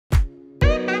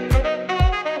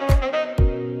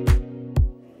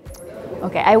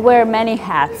Okay, I wear many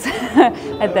hats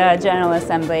at the General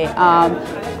Assembly.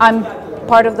 I'm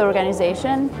part of the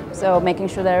organization, so making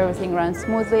sure that everything runs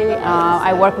smoothly.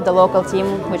 I work with the local team,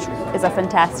 which is a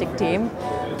fantastic team.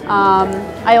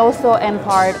 I also am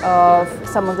part of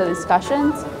some of the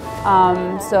discussions.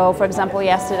 So for example,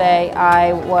 yesterday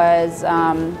I was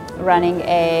running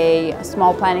a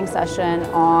small planning session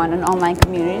on an online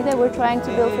community that we're trying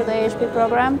to build for the AHP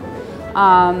program.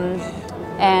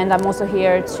 And I'm also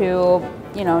here to,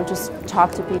 just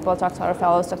talk to people, talk to our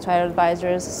fellows, talk to our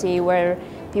advisors, see where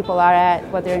people are at,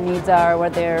 what their needs are,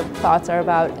 what their thoughts are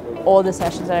about all the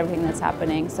sessions and everything that's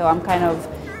happening. So I'm kind of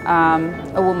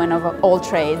a woman of all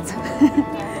trades.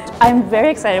 I'm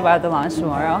very excited about the launch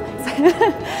tomorrow.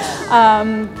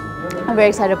 I'm very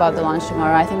excited about the launch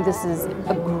tomorrow. I think this is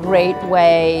a great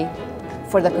way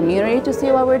for the community to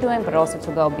see what we're doing, but also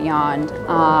to go beyond.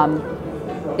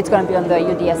 It's going to be on the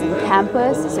UDSM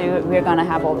campus, so we're going to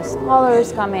have all the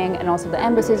scholars coming, and also the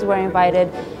embassies were invited.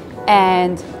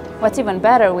 And what's even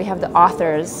better, we have the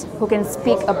authors who can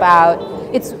speak about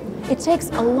it takes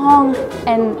a long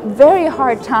and very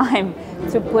hard time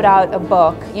to put out a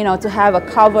book, to have a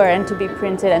cover and to be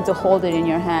printed and to hold it in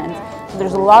your hand. So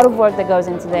there's a lot of work that goes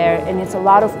into there, and it's a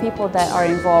lot of people that are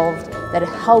involved that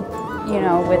help,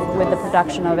 with the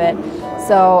production of it.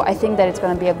 So I think that it's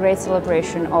going to be a great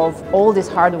celebration of all this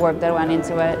hard work that went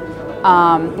into it,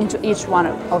 into each one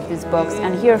of these books,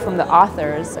 and hear from the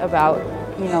authors about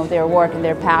their work and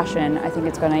their passion. I think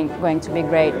it's going to be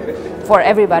great for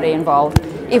everybody involved,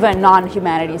 even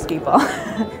non-humanities people.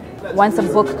 Once a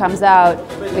book comes out,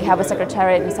 we have a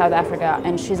secretariat in South Africa,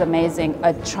 and she's amazing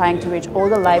at trying to reach all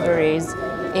the libraries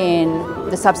in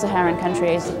the sub-Saharan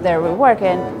countries that we work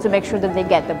in to make sure that they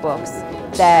get the books,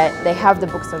 that they have the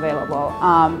books available.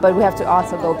 But we have to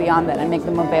also go beyond that and make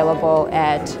them available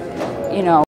at,